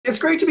It's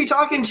great to be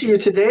talking to you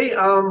today.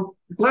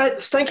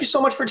 Thank you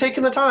so much for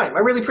taking the time. I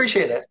really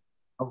appreciate it.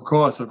 Of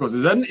course, of course.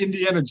 Is that an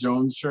Indiana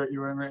Jones shirt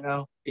you're wearing right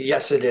now?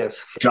 Yes, it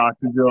is.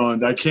 Dr.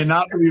 Jones. I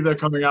cannot believe they're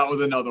coming out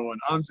with another one.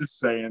 I'm just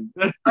saying.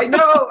 I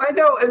know,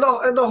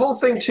 and the whole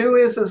thing too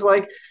is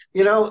like,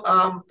 you know,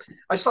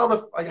 I saw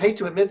the. I hate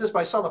to admit this, but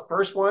I saw the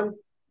first one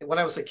when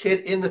I was a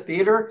kid in the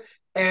theater,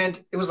 and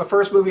it was the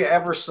first movie I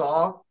ever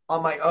saw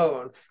on my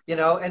own.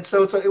 And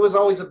so it was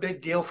always a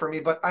big deal for me.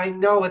 But I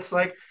know it's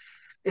like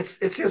it's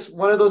just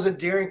one of those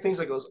endearing things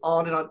that goes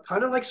on and on,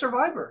 kind of like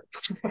Survivor.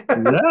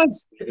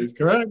 Yes, that is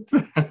correct.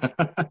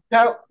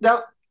 Now,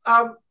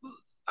 um,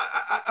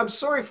 I'm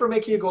sorry for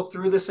making you go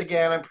through this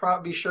again. I'm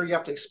probably sure you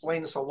have to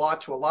explain this a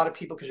lot to a lot of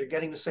people because you're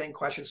getting the same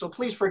question. So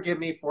please forgive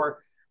me for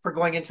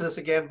going into this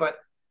again. But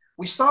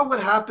we saw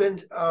what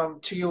happened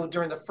to you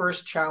during the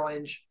first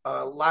challenge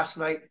last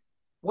night.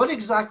 What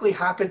exactly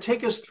happened?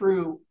 Take us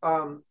through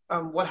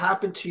what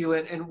happened to you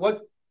and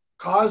what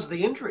caused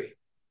the injury.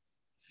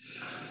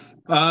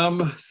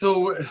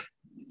 So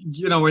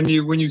when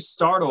you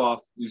start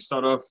off,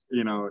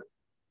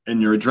 and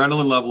your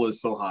adrenaline level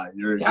is so high,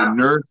 your Yeah,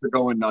 nerves are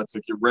going nuts,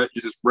 like you're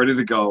just ready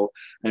to go,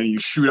 and you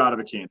shoot out of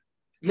a cannon.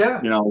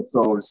 yeah.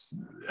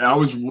 I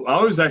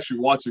was actually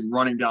watching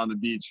running down the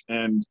beach,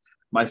 and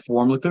my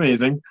form looked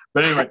amazing.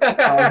 But anyway,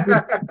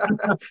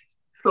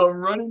 so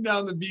I'm running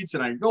down the beach,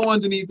 and I go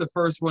underneath the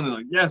first one, and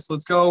like, yes,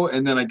 let's go.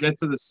 And then I get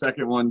to the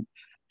second one,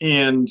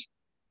 and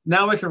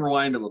now I can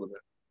rewind a little bit.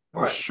 The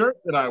Right. shirt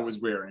that I was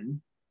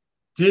wearing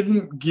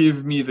didn't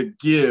give me the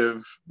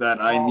give that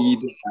I need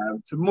Oh, to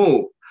have to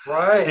move.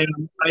 right.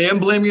 And I am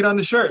blaming it on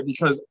the shirt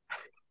because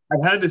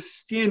I had the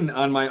skin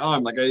on my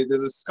arm.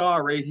 There's a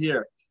scar right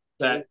here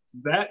that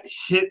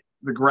hit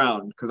the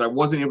ground because I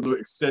wasn't able to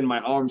extend my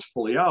arms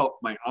fully out.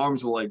 My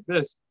arms were like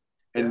this.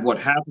 And Yeah. what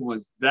happened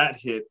was that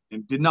hit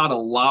and did not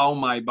allow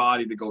my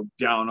body to go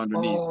down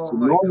underneath. Oh So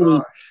my normally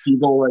gosh. you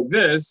go like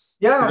this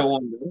to Yeah. go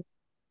under,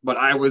 but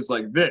I was Yeah.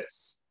 like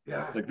this.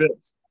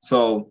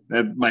 So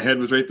my head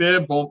was right there,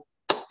 boom,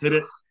 hit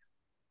it,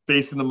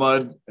 face in the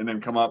mud, and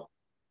then come up,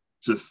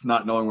 just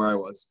not knowing where I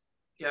was.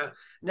 Yeah.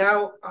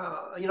 Now,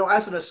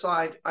 as an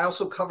aside, I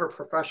also cover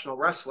professional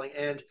wrestling,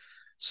 and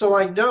so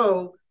I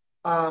know,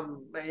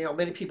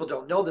 many people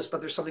don't know this, but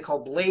there's something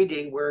called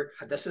blading, where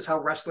this is how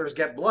wrestlers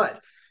get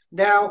blood.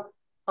 Now,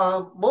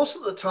 most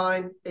of the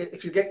time,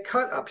 if you get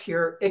cut up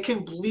here, it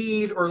can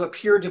bleed or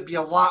appear to be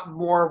a lot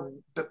more,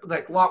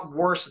 like a lot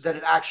worse than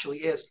it actually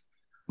is.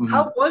 Mm-hmm.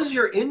 How was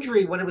your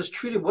injury when it was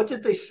treated? What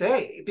did they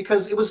say?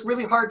 Because it was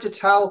really hard to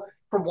tell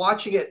from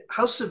watching it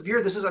how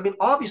severe this is. I mean,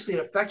 obviously, it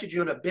affected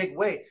you in a big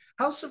way.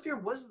 How severe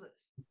was this?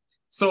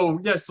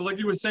 So yeah, so like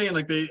you were saying,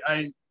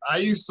 I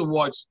used to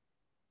watch,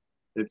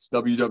 it's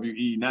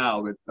WWE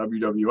now, but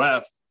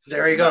WWF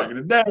There you back go. in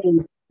the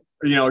day.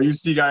 You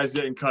see guys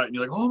getting cut, and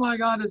you're like, oh my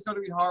god, it's going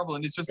to be horrible,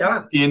 and it's just the Yeah.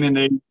 skin, and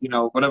they,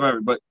 whatever.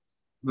 But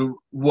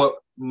what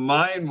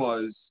mine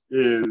was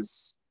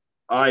is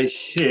I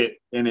hit,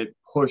 and it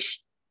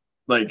pushed,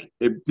 like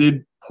it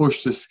did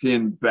push the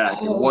skin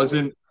back. It Oh,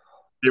 wasn't.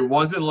 It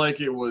wasn't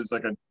like it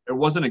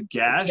wasn't a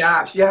gash.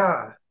 gosh.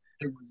 Yeah.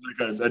 It was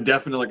like a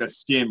definite like a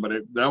skin, but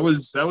that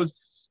was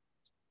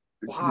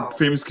Wow.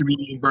 famous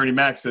comedian Bernie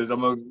Mac says,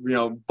 I'm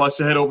a, bust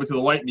your head over to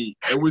the white meat.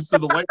 It was to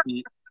the white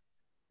meat.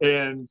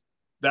 And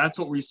that's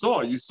what we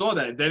saw. You saw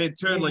that. Then it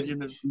turned like you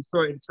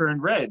saw it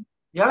turned red.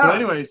 So Yeah.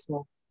 anyway,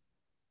 so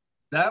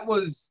that.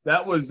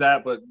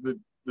 But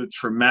the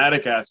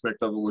traumatic aspect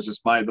of it was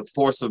just the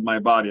force of my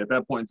body. At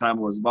that point in time,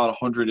 it was about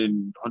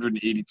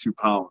 182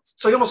 pounds.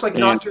 So you almost like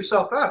And knocked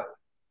yourself out.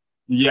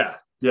 yeah,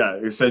 yeah,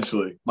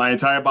 essentially. My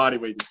entire body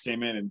weight just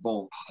came in and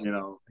boom.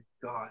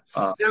 God.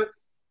 Uh,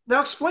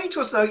 Now explain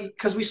to us now,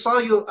 because we saw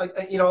you.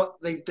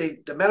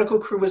 The medical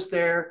crew was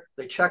there.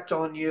 They checked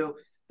on you.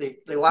 They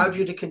allowed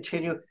you to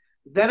continue.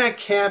 Then at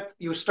camp,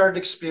 you started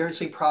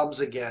experiencing problems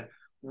again.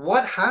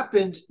 What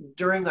happened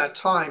during that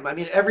time? I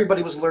mean,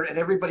 everybody was alert and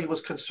everybody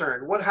was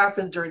concerned. What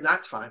happened during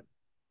that time?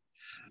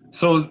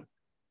 so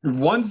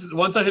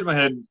once I hit my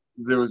head,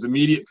 there was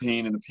immediate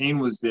pain, and the pain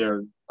was there.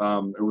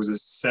 It was a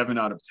 7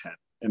 out of 10,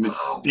 and it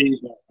Oh, stayed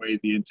that way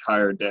the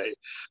entire day.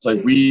 Like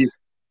gee.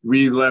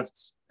 we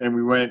left and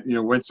we went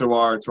to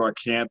our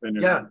camp, and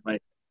it Yeah,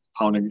 like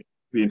pounding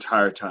the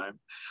entire time.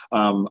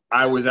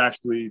 I was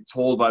actually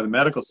told by the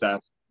medical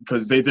staff,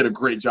 because they did a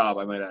great job.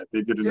 I might add,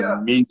 they did an yeah,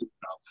 amazing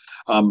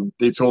job.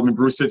 They told me,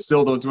 Bruce, sit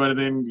still, don't do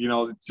anything.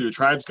 Your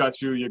tribe's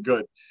got you, you're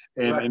good.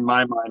 And right. in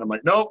my mind, I'm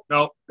like, nope,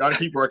 nope, gotta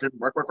keep working,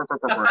 work, work, work,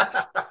 work, work,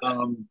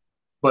 work.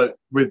 But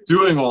with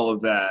doing all of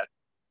that,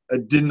 I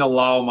didn't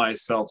allow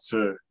myself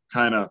to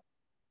kind of,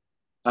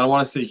 I don't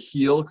want to say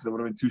heal because it would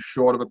have been too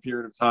short of a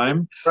period of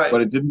time, Right.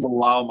 but it didn't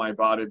allow my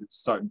body to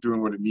start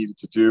doing what it needed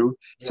to do.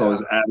 So I Yeah.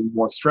 was adding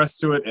more stress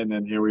to it. And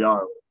then here we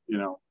are.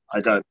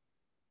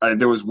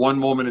 There was one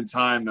moment in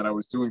time that I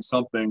was doing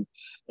something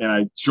and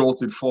I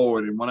jolted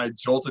forward. And when I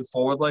jolted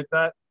forward like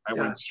that, I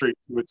Yeah. went straight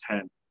to its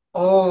head. And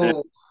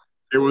Oh,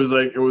 it was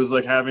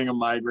like having a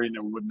migraine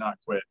that would not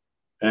quit.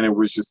 And it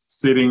was just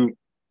sitting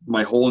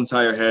my whole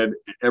entire head,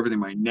 everything,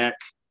 my neck,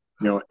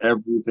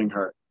 everything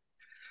hurt.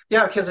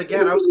 Yeah, because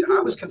again, I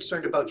was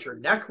concerned about your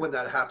neck when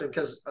that happened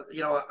because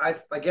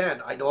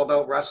I know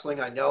about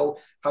wrestling. I know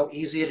how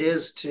easy it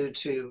is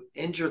to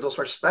injure those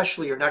parts,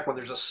 especially your neck when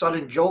there's a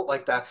sudden jolt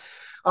like that.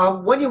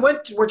 When you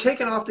were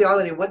taken off the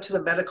island and went to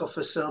the medical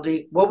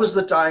facility, what was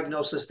the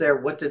diagnosis there?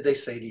 What did they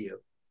say to you?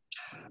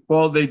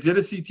 Well, they did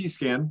a CT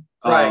scan,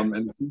 Right. and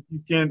the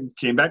CT scan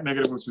came back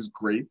negative, which was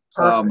great.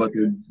 Perfect. But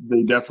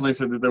they definitely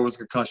said that there was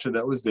concussion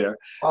that was there.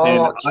 And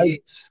Oh, geez.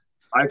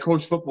 I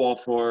coached football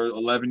for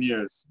 11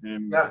 years,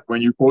 and Yeah.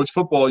 when you coach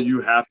football,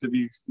 you have to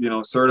be,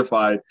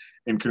 certified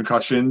in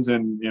concussions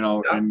and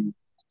Yeah. and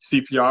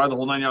CPR, the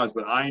whole 9 yards.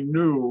 But I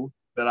knew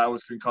that I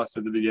was concussed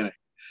at the beginning.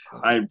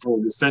 For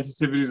the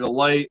sensitivity to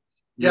light,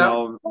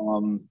 Yeah.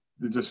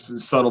 just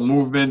subtle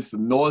movements, the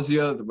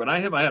nausea. When I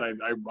hit my head,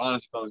 I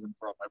honestly thought I was going to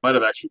throw up. I might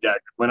have actually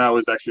gagged. When I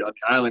was actually on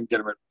the island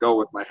getting ready to go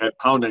with my head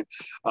pounding,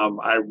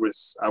 I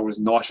was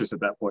nauseous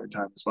at that point in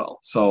time as well.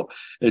 So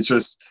it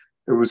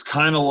was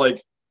kind of like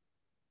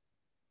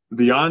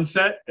the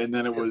onset, and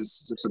then it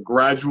was just a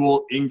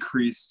gradual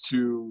increase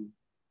to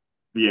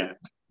the end.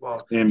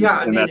 Well, yeah,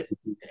 I And mean, that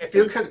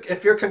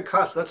if you're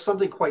concussed, that's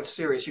something quite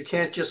serious. You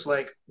can't just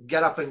like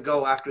get up and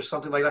go after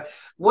something like that.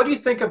 What do you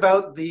think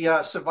about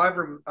the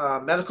Survivor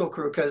medical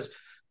crew? Because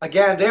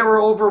again, they were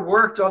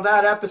overworked on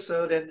that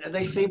episode, and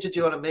they seem to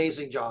do an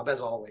amazing job as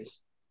always.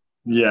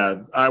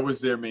 yeah, I was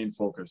their main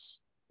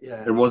focus.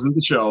 Yeah, It wasn't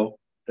the show.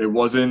 It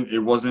wasn't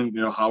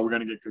how we're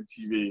gonna get good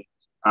TV.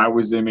 I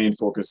was their main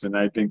focus, and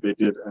I think they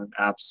did an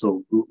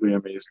absolutely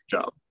amazing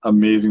job.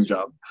 Amazing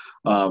job.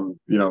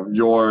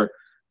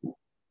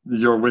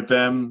 You're with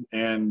them,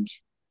 and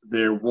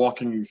they're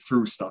walking you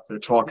through stuff. They're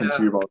talking to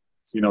yeah, you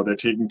about, they're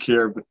taking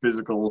care of the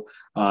physical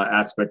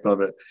aspect of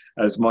it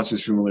as much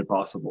as humanly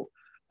possible.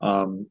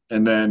 And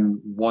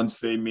then once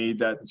they made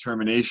that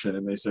determination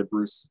and they said,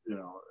 Bruce,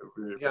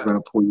 we're yeah. going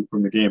to pull you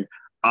from the game.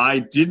 I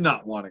did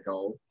not want to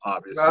go,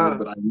 obviously, Uh,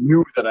 but I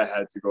knew that I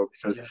had to go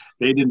because yeah.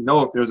 they didn't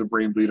know if there was a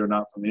brain bleed or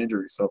not from the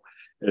injury. So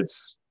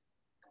it's,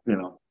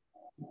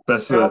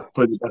 best to Now,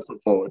 put the best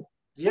foot forward.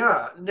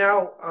 yeah.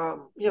 Now,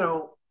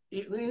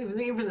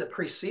 even the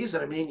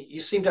preseason, I mean, you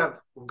seem to have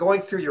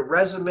going through your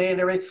resume and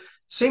everything,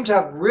 seem to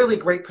have really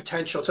great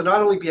potential to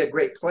not only be a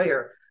great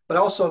player, but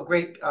also a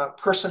great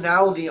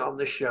personality on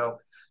the show.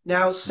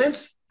 Now,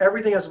 since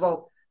everything has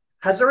evolved,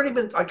 has there already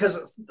been, because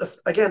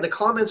again, the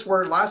comments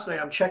were last night,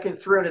 I'm checking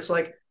through and it's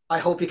like, I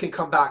hope he can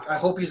come back. I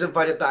hope he's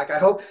invited back. I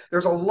hope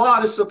there's a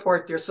lot of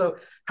support there. So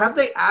have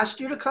they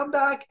asked you to come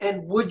back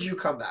and would you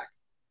come back?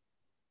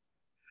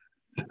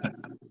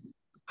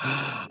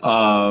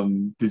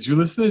 Did you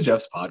listen to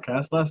Jeff's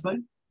podcast last night?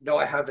 No,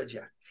 I haven't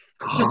yet.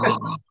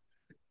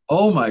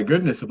 Oh my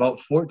goodness.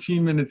 About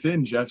 14 minutes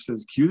in, Jeff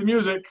says, cue the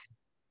music.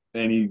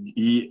 And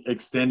he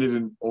extended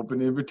an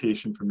open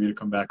invitation for me to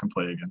come back and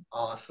play again.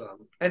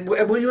 Awesome. And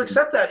will you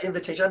accept that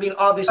invitation? I mean,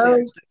 obviously, it Oh,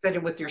 has to fit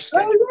in with your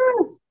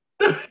schedule.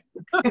 oh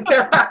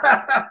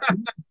yeah.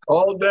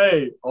 All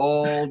day.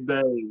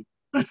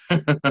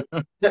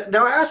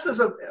 Now, I asked this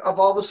of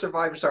all the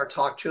survivors I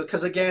talked to,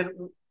 because again,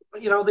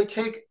 they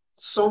take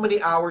so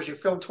many hours. You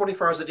film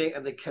 24 hours a day,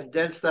 and they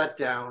condense that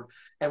down.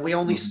 And we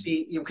only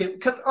see you can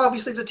because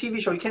obviously it's a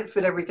TV show. You can't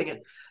fit everything in.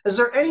 Is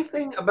there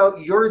anything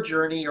about your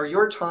journey or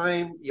your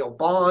time,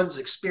 bonds,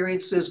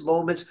 experiences,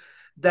 moments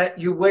that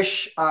you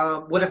wish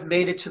would have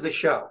made it to the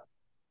show?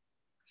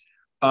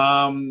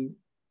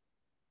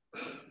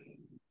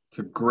 It's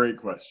a great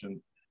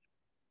question.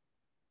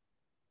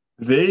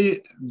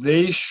 They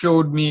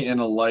showed me in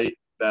a light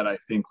that I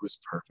think was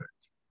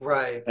perfect.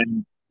 Right.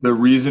 And the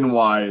reason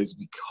why is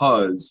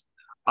because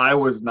I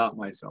was not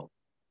myself.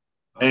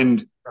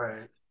 And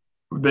right.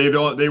 they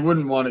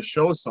wouldn't want to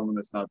show someone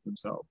that's not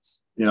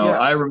themselves. Yeah.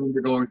 I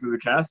remember going through the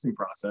casting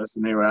process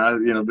and they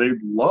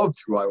loved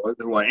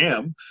who I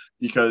am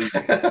because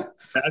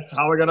that's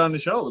how I got on the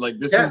show. Like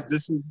this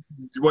is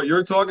what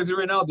you're talking to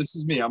right now. This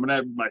is me. I'm gonna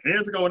have my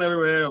hands going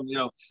everywhere. And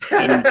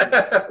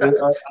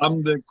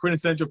I'm the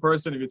quintessential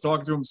person. If you're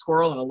talking to a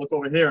squirrel and I look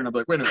over here and I'm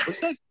like, wait a minute,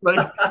 what's that?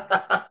 Like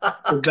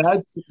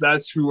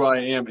that's who I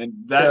am, and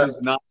that is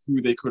not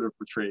who they could have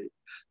portrayed.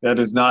 That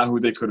is not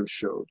who they could have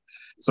showed.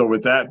 So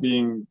with that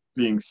being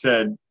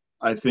said,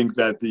 I think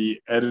that the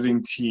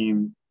editing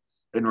team,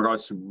 in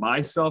regards to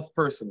myself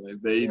personally,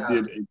 they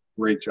did a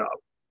great job.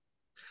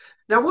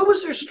 Now, what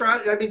was their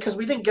strategy? I mean, because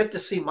we didn't get to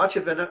see much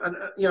of it, and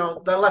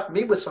that left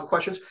me with some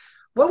questions.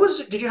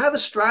 Did you have a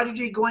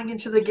strategy going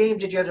into the game?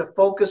 Did you have a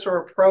focus or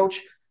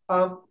approach?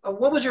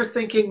 What was your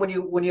thinking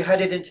when you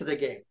headed into the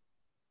game?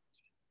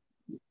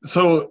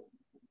 So,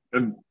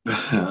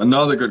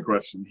 another good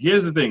question.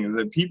 Here's the thing: is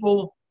that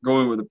people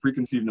go in with a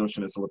preconceived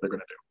notion as to what they're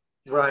going to do.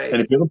 Right.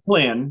 And if you have a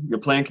plan, your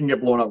plan can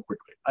get blown up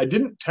quickly. I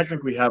didn't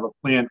technically have a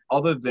plan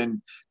other than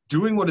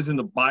doing what is in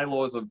the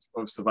bylaws of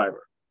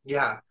Survivor.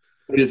 Yeah.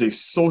 It is a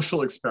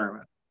social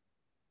experiment.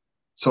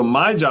 So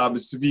my job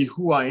is to be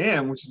who I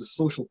am, which is a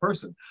social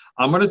person.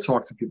 I'm going to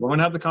talk to people. I'm going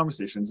to have the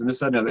conversations and this,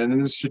 that, and the other. And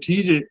then the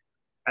strategic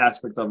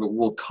aspect of it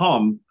will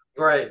come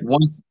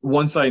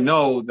once I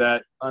know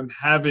that I'm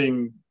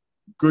having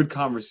good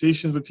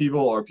conversations with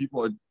people, or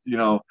people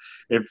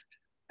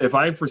are, if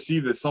I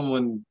perceive that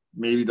someone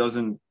maybe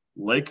doesn't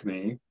like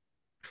me,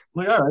 I'm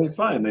like, all right,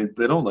 fine.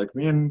 They don't like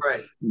me, and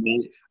Right.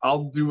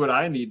 I'll do what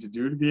I need to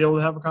do to be able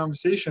to have a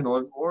conversation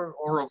or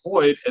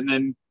avoid, and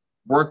then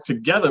work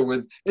together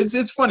with.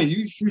 It's funny.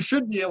 You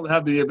should be able to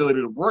have the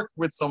ability to work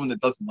with someone that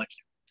doesn't like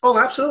Oh,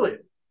 absolutely.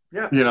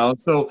 Yeah. you. You know.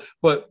 So,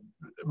 but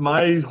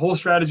my whole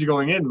strategy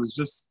going in was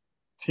just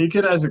take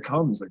it as it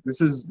comes. Like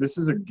this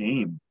is a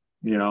game.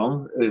 You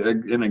know,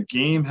 and a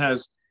game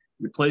has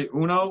you play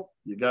Uno.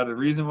 You got a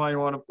reason why you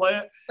want to play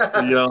it.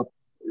 You know,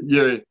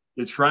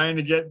 you're trying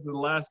to get to the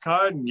last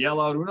card and yell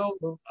out Uno.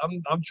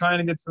 I'm trying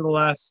to get to the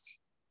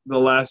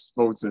last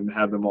votes and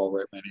have them all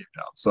write my name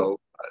down. So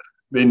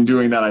in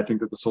doing that, I think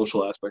that the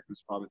social aspect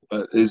is probably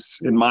is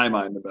in my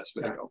mind the best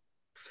way to go.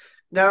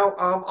 Now,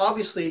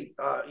 obviously,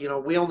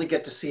 we only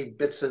get to see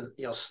bits and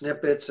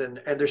snippets, and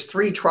there's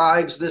three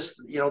tribes this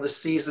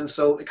season,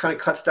 so it kind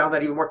of cuts down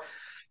that even more.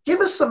 Give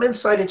us some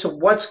insight into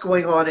what's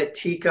going on at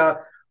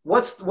Tika,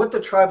 what the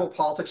tribal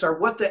politics are,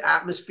 what the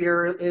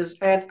atmosphere is,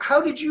 and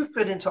how did you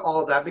fit into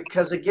all of that?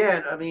 Because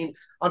again, I mean,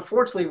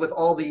 unfortunately, with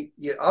all the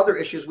other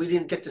issues, we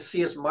didn't get to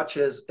see as much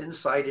as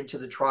insight into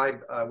the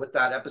tribe with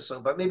that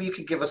episode. But maybe you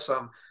could give us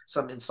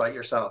some insight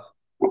yourself.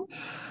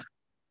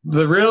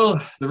 The real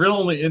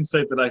only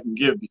insight that I can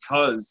give,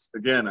 because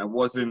again, I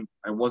wasn't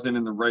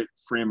in the right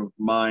frame of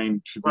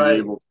mind to be Right.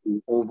 able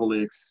to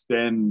overly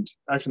extend,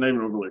 actually not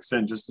even overly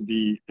extend, just to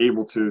be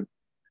able to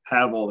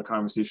have all the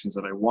conversations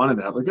that I wanted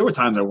to have. Like there were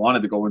times I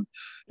wanted to go and,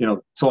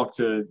 talk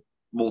to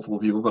multiple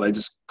people, but I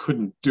just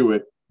couldn't do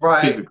it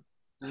Right. physically.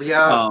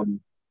 Yeah.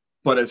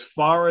 But as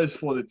far as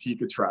for the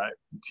Tika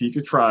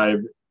tribe,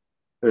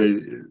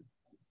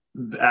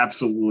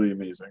 absolutely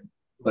amazing.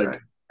 Like Right.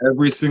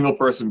 every single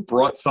person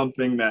brought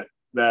something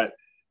that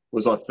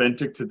was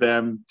authentic to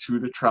them, to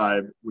the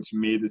tribe, which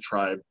made the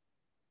tribe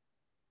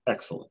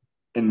excellent.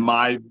 In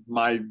my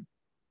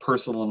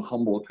personal and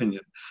humble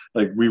opinion,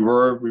 like we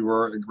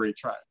were a great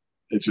tribe.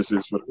 It just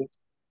is what it is.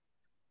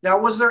 Now,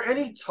 was there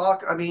any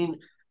talk? I mean,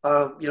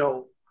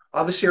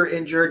 obviously you're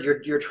injured.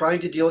 You're trying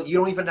to deal. You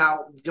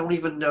don't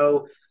even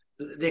know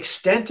the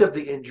extent of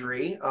the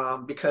injury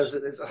because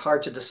it's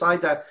hard to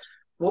decide that.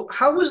 Well,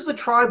 how was the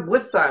tribe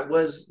with that?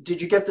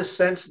 Did you get the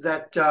sense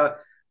that they're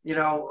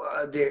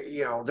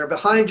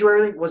behind you or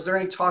anything? Was there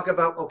any talk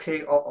about,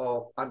 okay,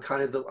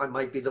 I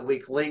might be the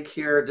weak link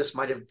here. This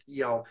might have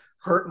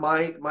hurt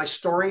my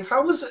story.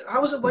 How was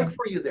it like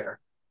for you there?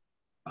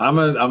 I'm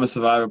a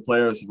Survivor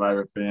player, a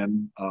Survivor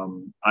fan.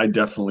 I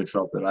definitely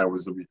felt that I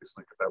was the weakest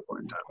link at that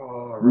point in time.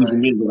 All Reason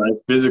right. being that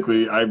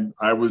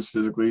I was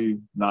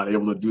physically not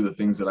able to do the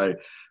things that I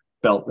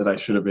felt that I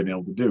should have been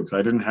able to do, because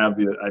I didn't have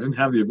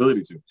the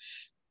ability to.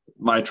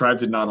 My tribe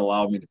did not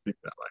allow me to think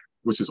that way,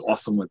 which is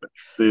awesome with it.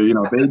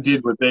 They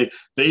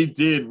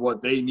did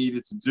what they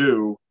needed to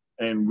do,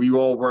 and we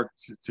all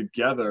worked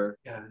together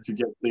Yeah. to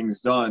get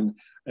things done.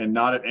 And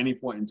not at any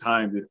point in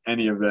time did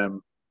any of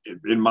them,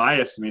 in my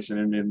estimation,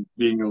 and in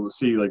being able to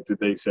see, like, did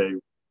they say,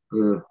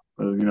 bye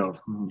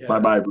Yeah.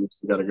 bye, Bruce,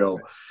 we got to go,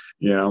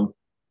 you know.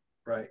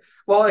 Right.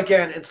 Well,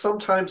 again, and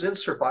sometimes in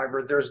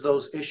Survivor, there's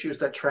those issues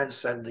that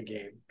transcend the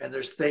game, and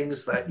there's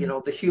things that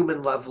the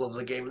human level of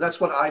the game. And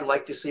that's what I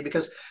like to see,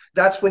 because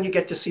that's when you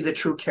get to see the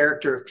true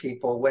character of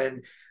people,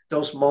 when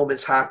those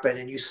moments happen,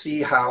 and you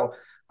see how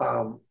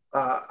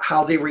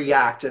they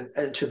react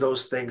and to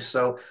those things.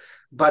 So,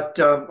 but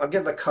I'm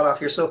getting the cut off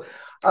here. So,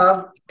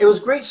 it was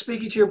great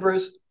speaking to you,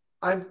 Bruce.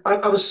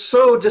 I was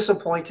so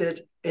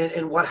disappointed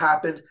in what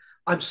happened.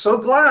 I'm so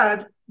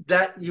glad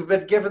that you've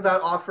been given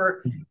that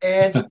offer.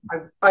 And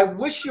I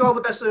wish you all the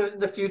best in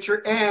the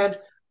future. And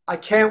I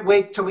can't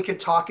wait till we can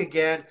talk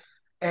again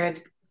and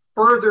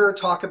further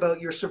talk about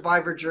your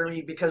Survivor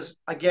journey, because,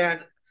 again,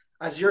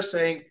 as you're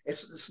saying,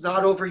 it's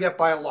not over yet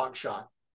by a long shot.